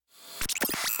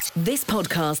This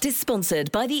podcast is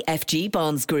sponsored by the FG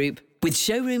Barnes Group, with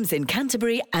showrooms in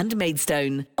Canterbury and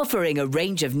Maidstone, offering a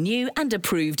range of new and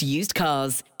approved used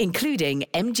cars, including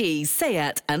MG,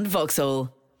 Seat and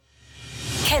Vauxhall.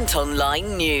 Kent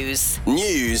Online News.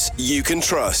 News you can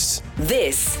trust.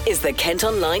 This is the Kent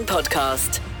Online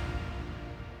Podcast.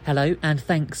 Hello and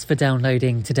thanks for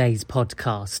downloading today's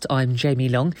podcast. I'm Jamie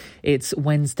Long. It's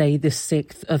Wednesday the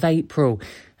 6th of April.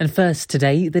 And first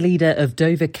today, the leader of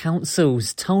Dover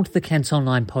Councils told the Kent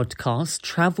Online Podcast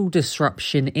travel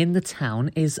disruption in the town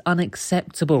is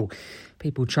unacceptable.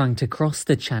 People trying to cross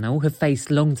the channel have faced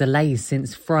long delays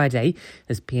since Friday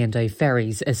as P&O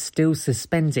ferries are still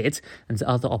suspended and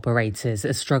other operators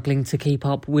are struggling to keep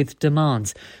up with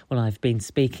demand. Well, I've been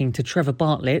speaking to Trevor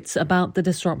Bartlett about the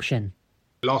disruption.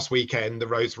 Last weekend, the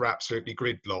roads were absolutely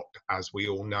gridlocked, as we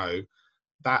all know.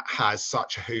 That has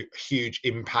such a huge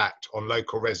impact on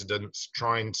local residents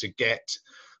trying to get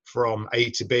from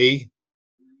A to B,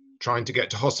 trying to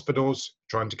get to hospitals,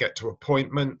 trying to get to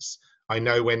appointments. I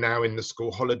know we're now in the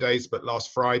school holidays, but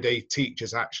last Friday,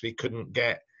 teachers actually couldn't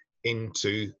get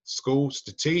into schools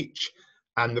to teach.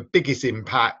 And the biggest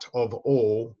impact of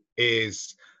all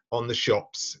is on the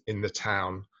shops in the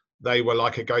town. They were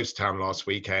like a ghost town last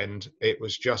weekend. It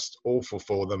was just awful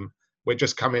for them. We're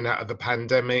just coming out of the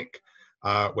pandemic.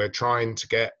 We're trying to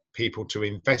get people to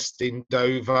invest in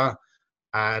Dover.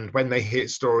 And when they hear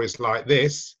stories like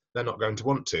this, they're not going to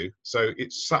want to. So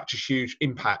it's such a huge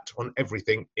impact on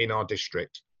everything in our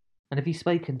district. And have you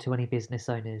spoken to any business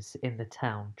owners in the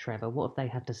town, Trevor? What have they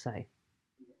had to say?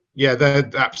 Yeah,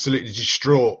 they're absolutely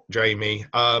distraught, Jamie.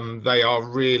 They are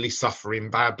really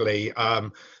suffering badly.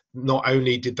 Not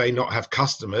only did they not have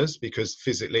customers because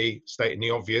physically, stating the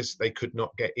obvious, they could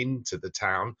not get into the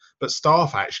town, but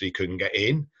staff actually couldn't get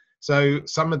in. So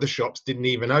some of the shops didn't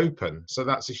even open. So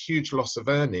that's a huge loss of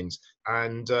earnings.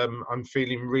 And I'm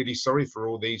feeling really sorry for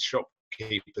all these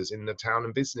shopkeepers in the town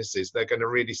and businesses. They're going to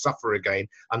really suffer again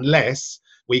unless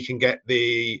we can get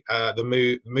the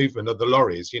movement of the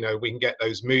lorries. You know, we can get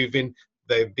those moving.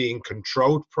 They're being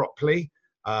controlled properly.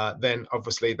 Then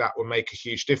obviously that will make a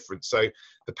huge difference. So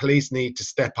the police need to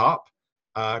step up,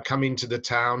 come into the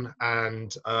town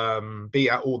and be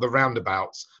at all the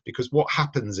roundabouts, because what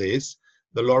happens is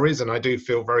the lorries, and I do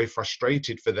feel very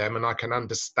frustrated for them and I can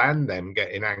understand them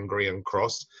getting angry and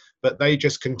cross, but they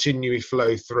just continually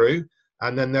flow through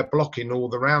and then they're blocking all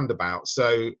the roundabouts.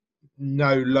 So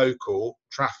no local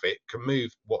traffic can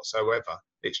move whatsoever.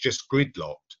 It's just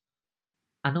gridlocked.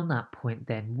 And on that point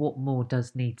then, what more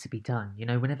does need to be done? You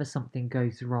know, whenever something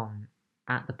goes wrong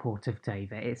at the Port of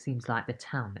Dover, it seems like the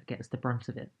town that gets the brunt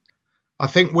of it. I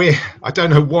think I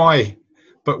don't know why,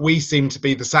 but we seem to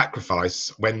be the sacrifice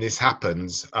when this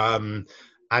happens. And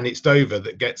it's Dover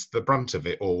that gets the brunt of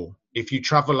it all. If you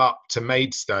travel up to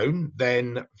Maidstone,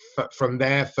 then from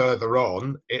there further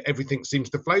on, everything seems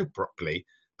to flow properly.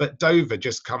 But Dover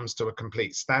just comes to a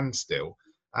complete standstill.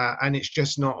 And it's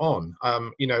just not on.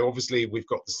 You know, obviously we've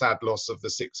got the sad loss of the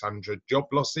 600 job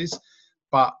losses,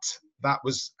 but that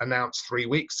was announced 3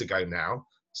 weeks ago now.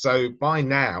 So by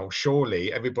now,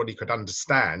 surely everybody could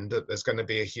understand that there's going to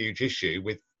be a huge issue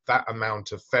with that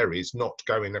amount of ferries not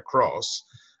going across.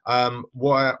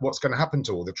 What's going to happen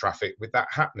to all the traffic with that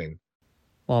happening?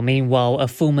 Well, meanwhile, a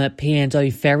former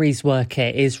P&O ferries worker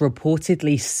is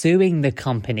reportedly suing the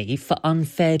company for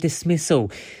unfair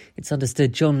dismissal. It's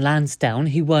understood John Lansdowne,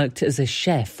 who worked as a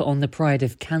chef on the Pride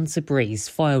of Canterbury's,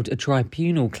 filed a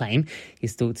tribunal claim.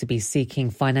 He's thought to be seeking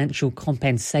financial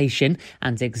compensation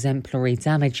and exemplary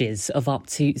damages of up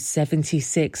to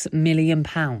 £76 million.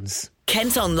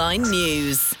 Kent Online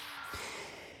News.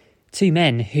 Two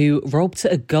men who robbed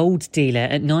a gold dealer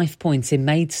at knife point in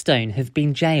Maidstone have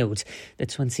been jailed. The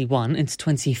 21 and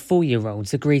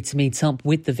 24-year-olds agreed to meet up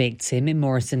with the victim in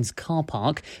Morrison's car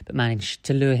park, but managed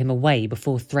to lure him away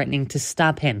before threatening to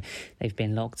stab him. They've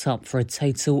been locked up for a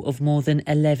total of more than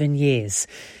 11 years.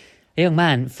 A young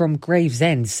man from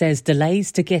Gravesend says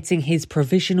delays to getting his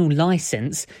provisional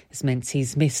licence has meant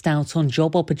he's missed out on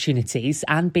job opportunities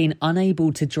and been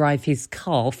unable to drive his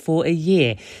car for a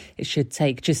year. It should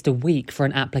take just a week for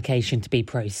an application to be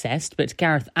processed, but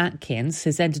Gareth Atkins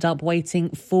has ended up waiting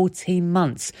 14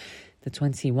 months. The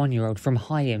 21-year-old from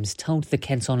Hyams told the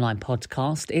Kent Online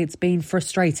Podcast it's been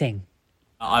frustrating.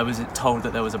 I was told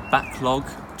that there was a backlog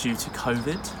due to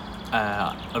COVID.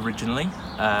 Originally.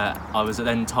 I was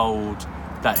then told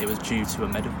that it was due to a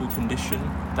medical condition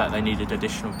that they needed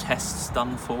additional tests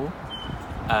done for.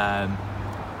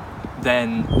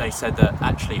 Then they said that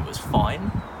actually it was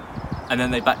fine. And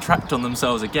then they backtracked on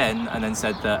themselves again and then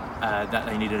said that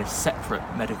they needed a separate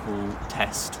medical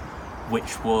test,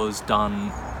 which was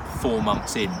done 4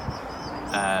 months in.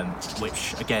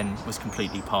 which again was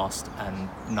completely passed and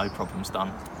no problems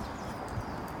done.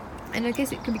 And I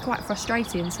guess it can be quite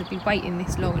frustrating to be waiting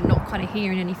this long and not kind of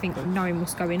hearing anything or knowing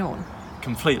what's going on.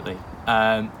 Completely.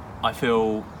 I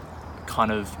feel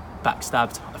kind of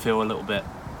backstabbed. I feel a little bit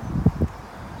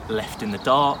left in the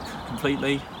dark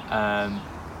completely.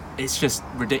 It's just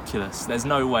ridiculous. There's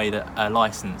no way that a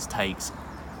licence takes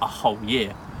a whole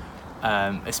year,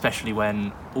 especially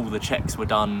when all the checks were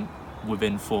done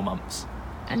within 4 months.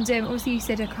 And obviously you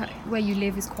said where you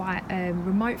live is quite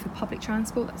remote for public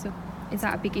transport. Is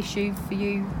that a big issue for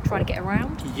you trying to get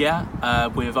around? Yeah,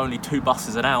 with only 2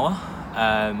 buses an hour,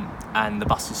 and the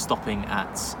bus is stopping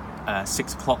at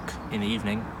 6 o'clock in the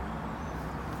evening.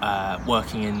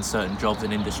 Working in certain jobs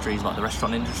and industries like the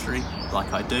restaurant industry,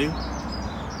 like I do,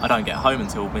 I don't get home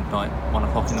until midnight, 1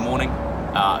 o'clock in the morning.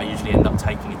 I usually end up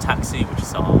taking a taxi, which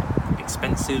is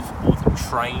expensive, or the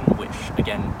train, which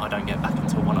again I don't get back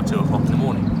until 1 or 2 o'clock in the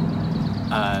morning.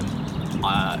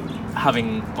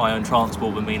 Having my own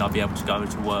transport would mean I'd be able to go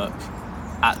to work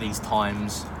at these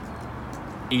times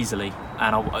easily,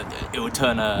 and it would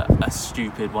turn a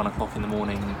stupid 1 o'clock in the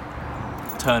morning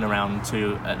turnaround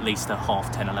to at least a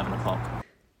 10:30, 11 o'clock.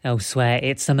 Elsewhere,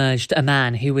 it's emerged a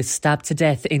man who was stabbed to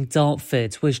death in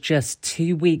Dartford was just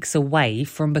 2 weeks away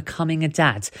from becoming a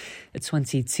dad. A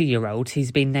 22-year-old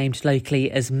who's been named locally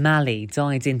as Mally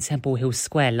died in Temple Hill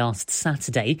Square last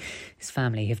Saturday. His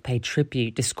family have paid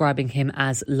tribute, describing him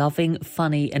as loving,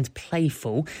 funny and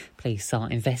playful. Police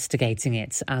are investigating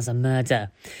it as a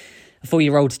murder. A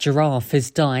 4-year-old giraffe has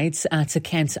died at a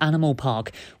Kent animal park.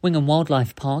 Wingham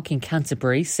Wildlife Park in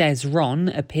Canterbury says Ron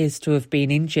appears to have been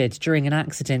injured during an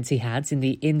accident he had in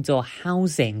the indoor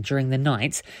housing during the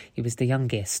night. He was the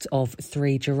youngest of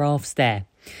 3 giraffes there.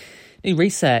 New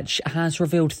research has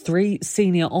revealed 3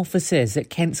 senior officers at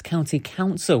Kent County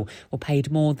Council were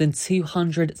paid more than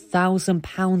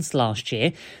 £200,000 last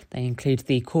year. They include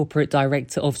the Corporate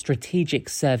Director of Strategic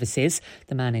Services,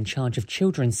 the man in charge of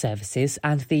Children's Services,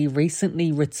 and the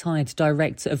recently retired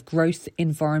Director of Growth,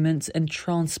 Environment and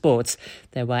Transport.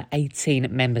 There were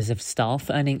 18 members of staff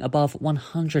earning above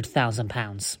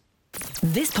 £100,000.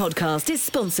 This podcast is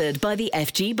sponsored by the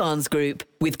FG Barnes Group,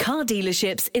 with car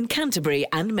dealerships in Canterbury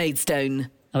and Maidstone.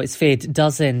 It's feared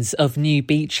dozens of new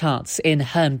beach huts in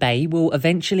Herne Bay will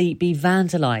eventually be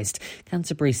vandalised.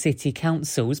 Canterbury City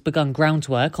Council's begun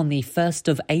groundwork on the first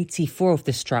of 84 of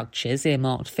the structures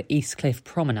earmarked for Eastcliff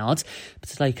Promenade,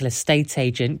 but a local estate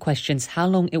agent questions how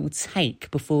long it will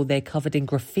take before they're covered in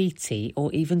graffiti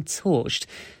or even torched.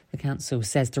 The council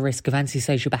says the risk of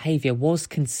antisocial behaviour was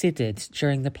considered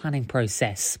during the planning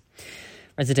process.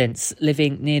 Residents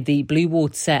living near the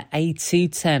Bluewater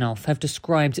A2 turnoff have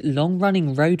described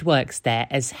long-running roadworks there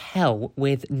as hell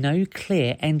with no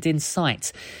clear end in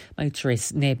sight.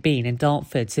 Motorists near Bean and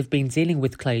Dartford have been dealing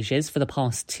with closures for the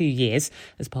past 2 years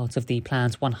as part of the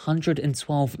planned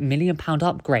 £112 million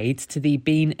upgrade to the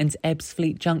Bean and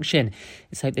Ebbsfleet junction.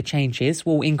 It's hoped the changes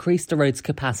will increase the road's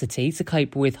capacity to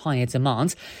cope with higher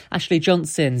demand. Ashley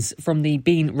Johnson's from the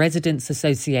Bean Residents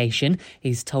Association.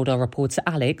 He's told our reporter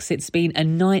Alex it's been a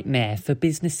nightmare for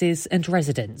businesses and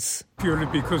residents. Purely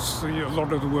because a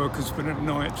lot of the work has been at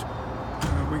night.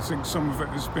 We think some of it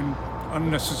has been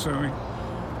unnecessary,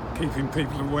 keeping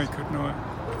people awake at night.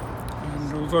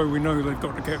 And although we know they've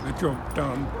got to get the job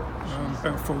done,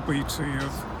 Balfour BT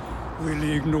have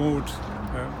really ignored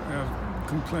our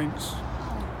complaints.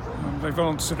 They've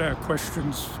answered our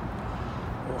questions,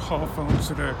 or half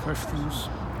answered our questions,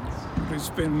 but it's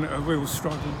been a real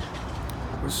struggle.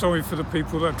 We're sorry for the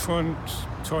people that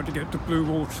tried to get to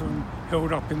Bluewater and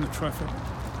held up in the traffic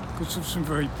because of some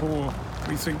very poor,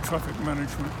 we think, traffic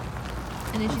management.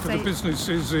 And for the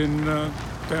businesses in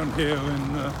down here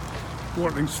in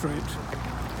Watling Street,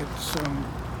 it's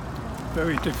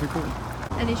very difficult.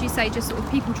 And as you say, just sort of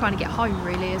people trying to get home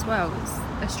really as well, it's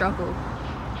a struggle.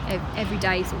 Every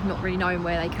day sort of not really knowing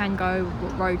where they can go,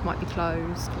 what road might be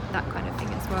closed, that kind of thing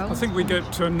as well. I think we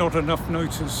get not enough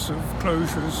notice of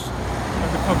closures.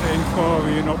 At the public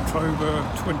inquiry in October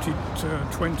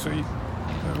 2020,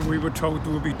 we were told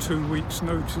there would be 2 weeks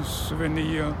notice of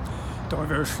any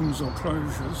diversions or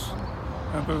closures.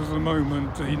 But at the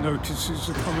moment the notices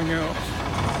are coming out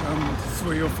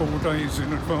 3 or 4 days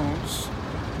in advance.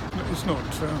 It's not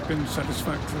been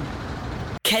satisfactory.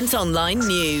 Kent Online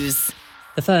News.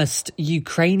 The first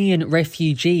Ukrainian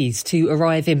refugees to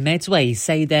arrive in Medway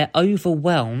say they're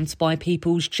overwhelmed by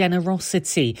people's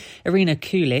generosity. Irina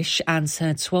Kulish and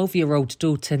her 12-year-old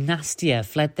daughter Nastia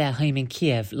fled their home in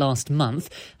Kiev last month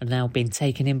and now been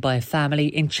taken in by a family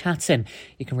in Chatham.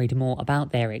 You can read more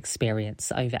about their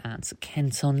experience over at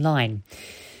Kent Online.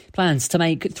 Plans to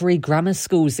make 3 grammar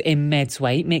schools in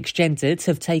Medway mixed-gendered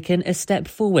have taken a step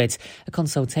forward. A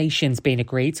consultation's been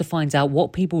agreed to find out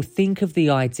what people think of the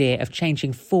idea of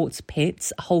changing Fort Pitt,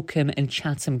 Holcombe and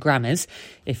Chatham grammars.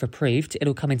 If approved,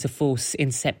 it'll come into force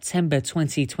in September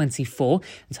 2024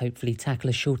 and hopefully tackle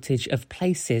a shortage of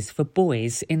places for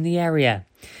boys in the area.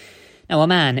 Now, a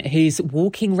man who's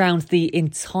walking round the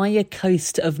entire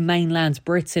coast of mainland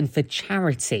Britain for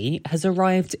charity has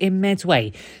arrived in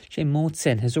Medway. Jim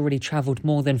Morton has already travelled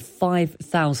more than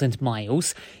 5,000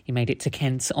 miles. He made it to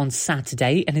Kent on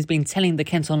Saturday and has been telling the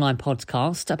Kent Online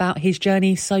podcast about his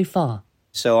journey so far.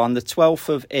 So on the 12th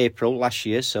of April last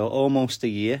year, so almost a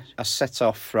year, I set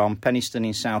off from Penistone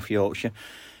in South Yorkshire,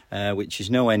 which is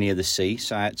nowhere near the sea.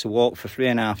 So I had to walk for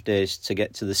 3.5 days to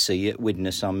get to the sea at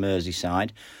Widnes on Merseyside.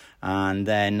 And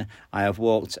then I have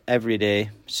walked every day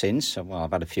since. Well,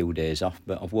 I've had a few days off,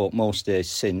 but I've walked most days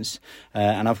since.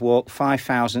 And I've walked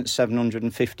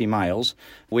 5,750 miles.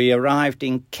 We arrived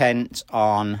in Kent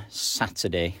on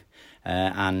Saturday,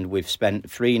 and we've spent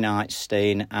 3 nights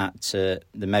staying at the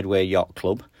Medway Yacht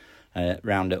Club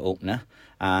round at Upnor.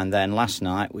 And then last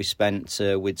night we spent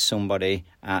with somebody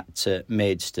at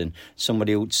Maidstone,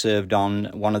 somebody who'd served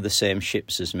on one of the same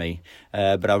ships as me.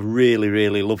 But I'm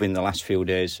really loving the last few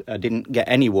days. I didn't get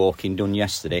any walking done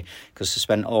yesterday because I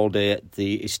spent all day at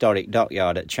the historic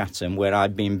dockyard at Chatham, where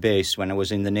I'd been based when I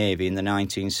was in the Navy in the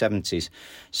 1970s.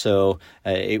 So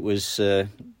it was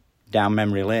down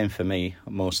memory lane for me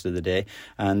most of the day.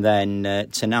 And then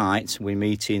tonight we're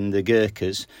meeting the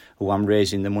Gurkhas, who I'm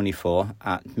raising the money for,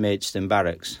 at Maidstone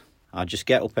Barracks. I just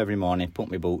get up every morning,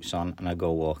 put my boots on and I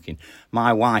go walking.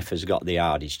 My wife has got the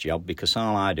hardest job because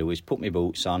all I do is put my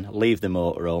boots on, leave the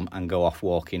motorhome and go off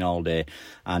walking all day.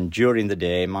 And during the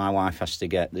day, my wife has to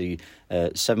get the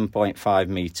 7.5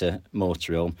 metre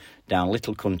motorhome down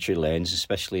little country lanes,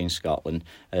 especially in Scotland,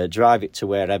 drive it to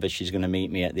wherever she's going to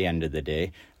meet me at the end of the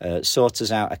day, sort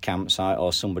us out a campsite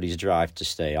or somebody's drive to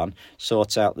stay on,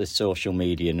 sort out the social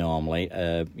media normally,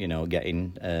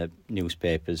 getting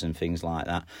newspapers and things like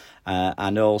that,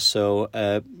 and also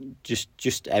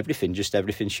just everything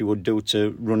she would do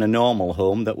to run a normal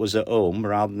home that was at home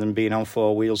rather than being on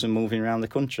 4 wheels and moving around the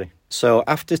country. So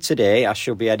after today, I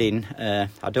shall be heading, I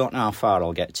don't know how far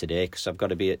I'll get today because I've got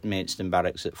to be at Maidstone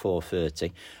Barracks at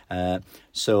 4:30.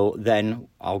 So then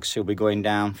I'll still be going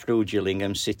down through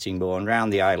Gillingham, Sittingbourne,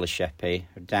 round the Isle of Sheppey,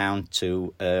 down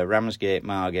to Ramsgate,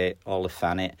 Margate, all of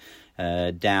Thanet,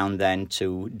 down then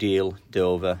to Deal,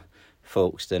 Dover,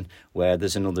 Folkestone, where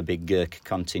there's another big Gurkha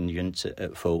contingent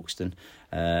at Folkestone,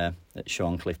 at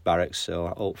Shorncliffe Barracks, so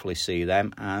I'll hopefully see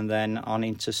them, and then on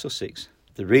into Sussex.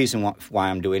 The reason why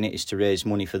I'm doing it is to raise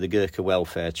money for the Gurkha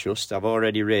Welfare Trust. I've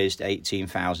already raised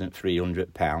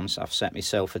 £18,300. I've set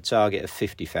myself a target of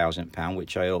 £50,000,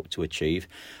 which I hope to achieve,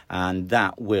 and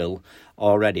that will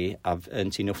already, I've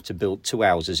earned enough to build 2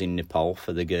 houses in Nepal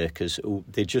for the Gurkhas.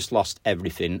 They just lost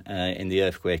everything in the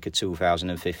earthquake of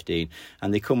 2015,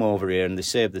 and they come over here and they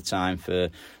save the time for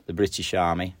the British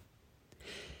Army.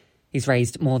 He's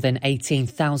raised more than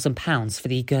 £18,000 for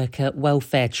the Gurkha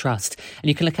Welfare Trust, and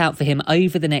you can look out for him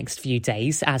over the next few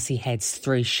days as he heads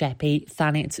through Sheppey,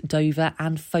 Thanet, Dover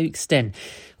and Folkestone.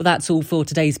 Well, that's all for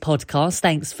today's podcast.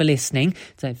 Thanks for listening.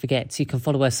 Don't forget you can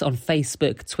follow us on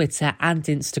Facebook, Twitter and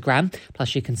Instagram.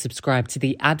 Plus you can subscribe to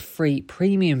the ad-free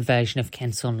premium version of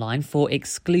Kent Online for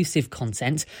exclusive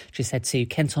content. Just head to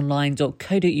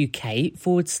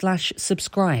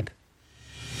kentonline.co.uk/subscribe.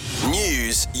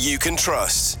 News you can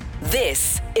trust.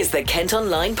 This is the Kent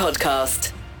Online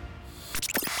Podcast.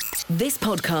 This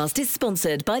podcast is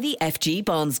sponsored by the FG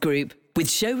Barnes Group, with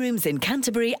showrooms in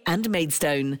Canterbury and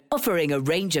Maidstone, offering a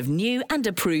range of new and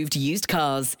approved used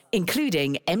cars,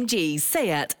 including MG,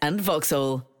 Seat and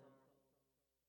Vauxhall.